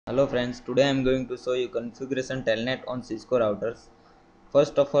Hello friends, today I am going to show you configuration Telnet on Cisco routers.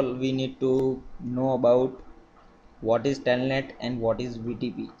 First of all, we need to know about what is Telnet and what is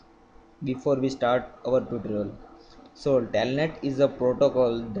VTP before we start our tutorial. So Telnet is a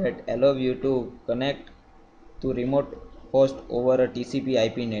protocol that allows you to connect to remote host over a TCP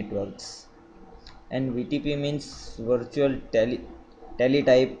IP networks, and VTP means virtual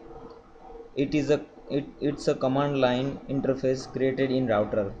teletype. It's a command line interface created in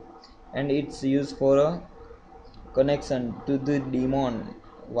router, and it's used for a connection to the daemon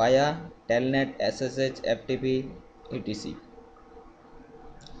via Telnet, SSH, FTP, etc.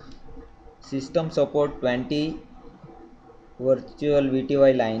 System support 20 virtual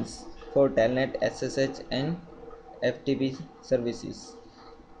VTY lines for Telnet, SSH, and FTP services.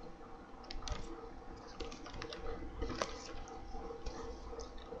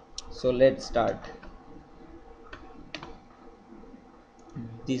 So let's start.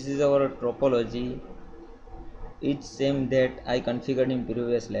 This is our topology. It's same that I configured in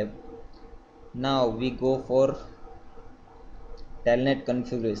previous lab. Now we go for Telnet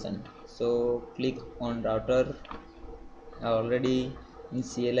configuration. So click on router. I already in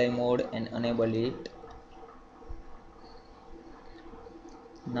CLI mode and enable it.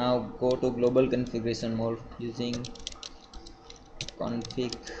 Now go to global configuration mode using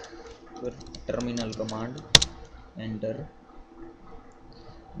config terminal command. Enter.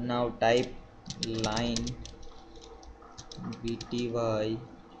 Now type line bty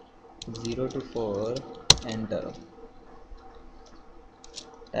 0 to 4. Enter.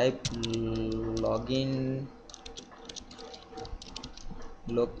 Type login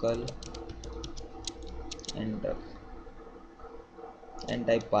local. Enter, and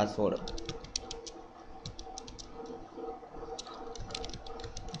type password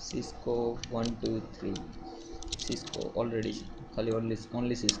Cisco 123. Cisco already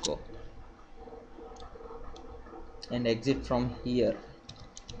only Cisco, and exit from here.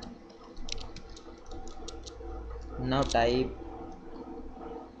 Now type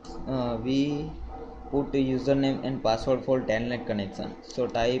we put a username and password for Telnet connection. So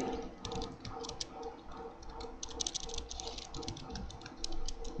type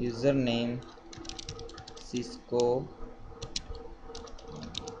username Cisco,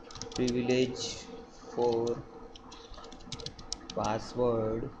 privilege 4,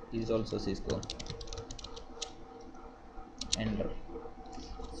 password is also Cisco. Enter.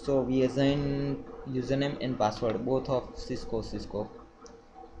 So we assign username and password both of Cisco.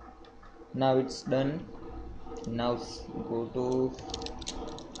 Now it's done. Now go to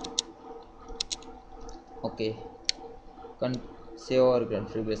OK. Save our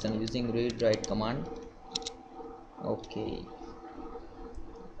configuration using read write command. OK.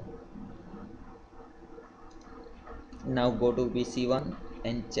 Now go to PC1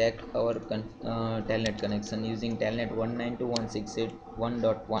 and check our Telnet connection using Telnet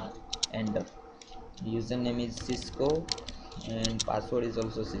 192.168.1.1. Enter. Username is Cisco and password is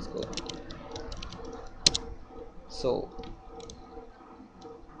also Cisco. So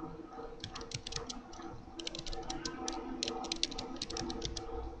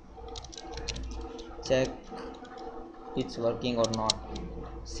check it's working or not.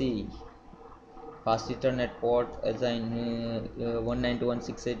 See, fast Ethernet port assign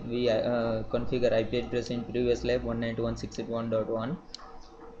 192.168. We configure IP address in previous lab 192.168.1.1.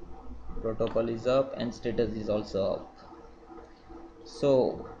 Protocol is up and status is also up.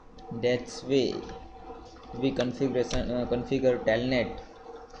 So that's way we configure Telnet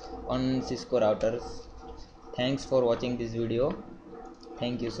on Cisco routers. Thanks for watching this video.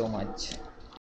 Thank you so much.